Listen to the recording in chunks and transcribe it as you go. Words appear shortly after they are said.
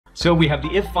So we have the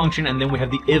if function, and then we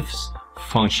have the ifs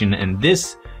function, and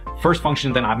this first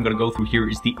function that I'm going to go through here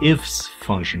is the ifs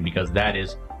function, because that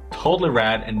is totally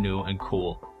rad and new and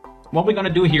cool. What we're going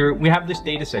to do here, we have this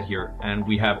data set here, and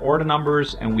we have order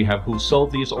numbers, and we have who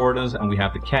sold these orders, and we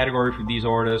have the category for these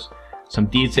orders, some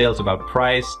details about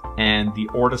price, and the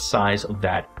order size of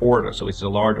that order. So it's a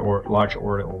large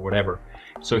order or whatever.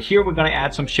 So here we're going to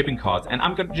add some shipping costs, and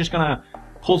I'm just going to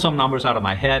pull some numbers out of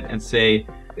my head and say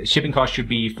shipping cost should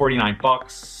be 49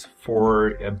 bucks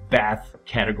for a bath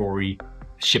category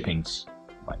shippings,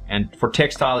 and for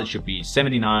textile it should be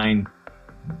 79,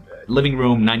 living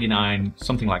room 99,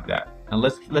 something like that. And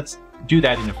let's do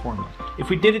that in a formula. If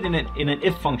we did it in an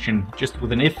if function, just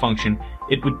with an if function,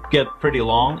 it would get pretty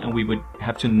long, and we would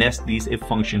have to nest these if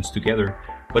functions together.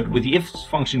 But with the if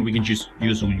function, we can just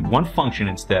use one function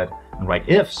instead and write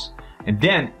ifs. And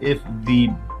then if the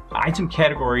item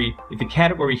category, if the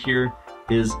category here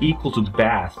is equal to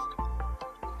bath,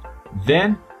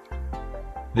 then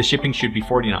the shipping should be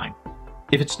 49.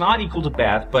 If it's not equal to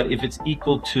bath, but if it's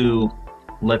equal to,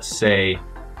 let's say,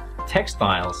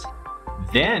 textiles,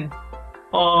 then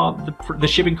the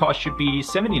shipping cost should be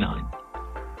 79.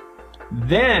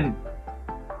 Then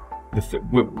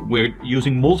we're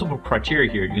using multiple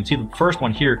criteria here. You can see the first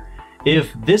one here.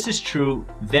 If this is true,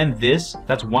 then this,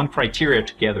 that's one criteria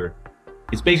together.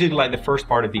 It's basically like the first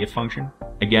part of the if function,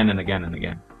 again and again and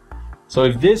again. So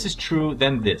if this is true,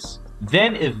 then this.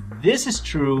 Then if this is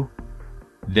true,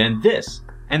 then this.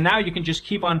 And now you can just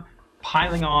keep on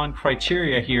piling on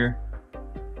criteria here,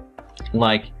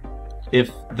 like if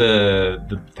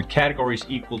the category is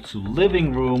equal to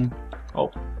living room,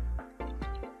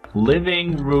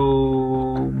 living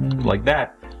room, like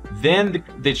that, then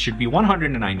this should be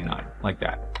 199, like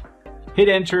that. Hit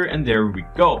enter, and there we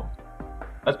go.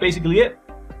 That's basically it.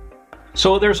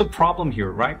 So there's a problem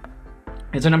here, right?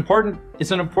 It's an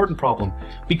important problem,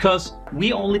 because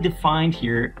we only defined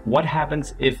here what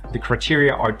happens if the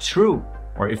criteria are true,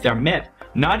 or if they're met,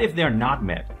 not if they're not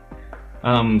met.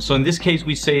 So in this case,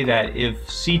 we say that if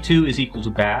C2 is equal to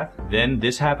bath, then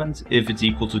this happens. If it's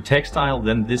equal to textile,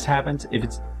 then this happens. If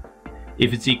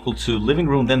it's equal to living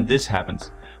room, then this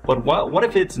happens. But what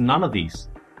if it's none of these?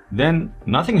 Then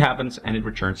nothing happens, and it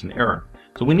returns an error.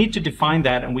 So we need to define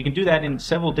that, and we can do that in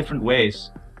several different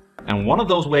ways. And one of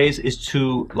those ways is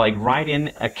to write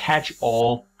in a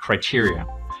catch-all criteria.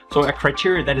 So a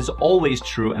criteria that is always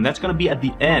true, and that's going to be at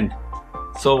the end.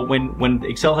 So when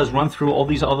Excel has run through all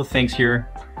these other things here,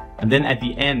 and then at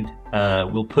the end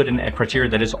we'll put in a criteria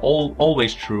that is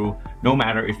always true, no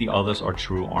matter if the others are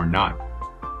true or not.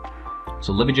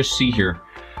 So let me just see here.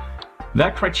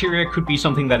 That criteria could be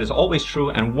something that is always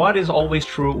true. And what is always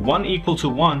true? 1 equal to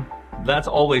 1. That's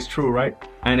always true, right?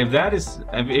 And if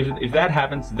that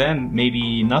happens, then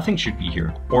maybe nothing should be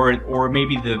here, or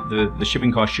maybe the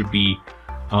shipping cost should be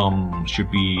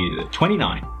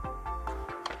 29.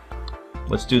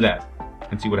 Let's do that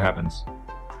and see what happens.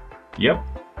 Yep,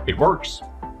 it works.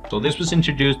 So this was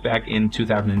introduced back in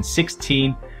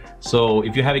 2016. So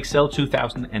if you have Excel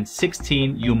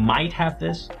 2016, you might have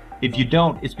this. If you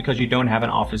don't, it's because you don't have an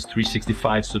Office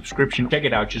 365 subscription. Check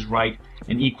it out. Just write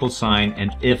an equal sign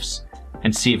and ifs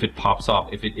and see if it pops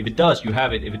up. If it does, you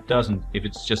have it. If it doesn't, if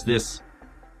it's just this,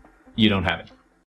 you don't have it.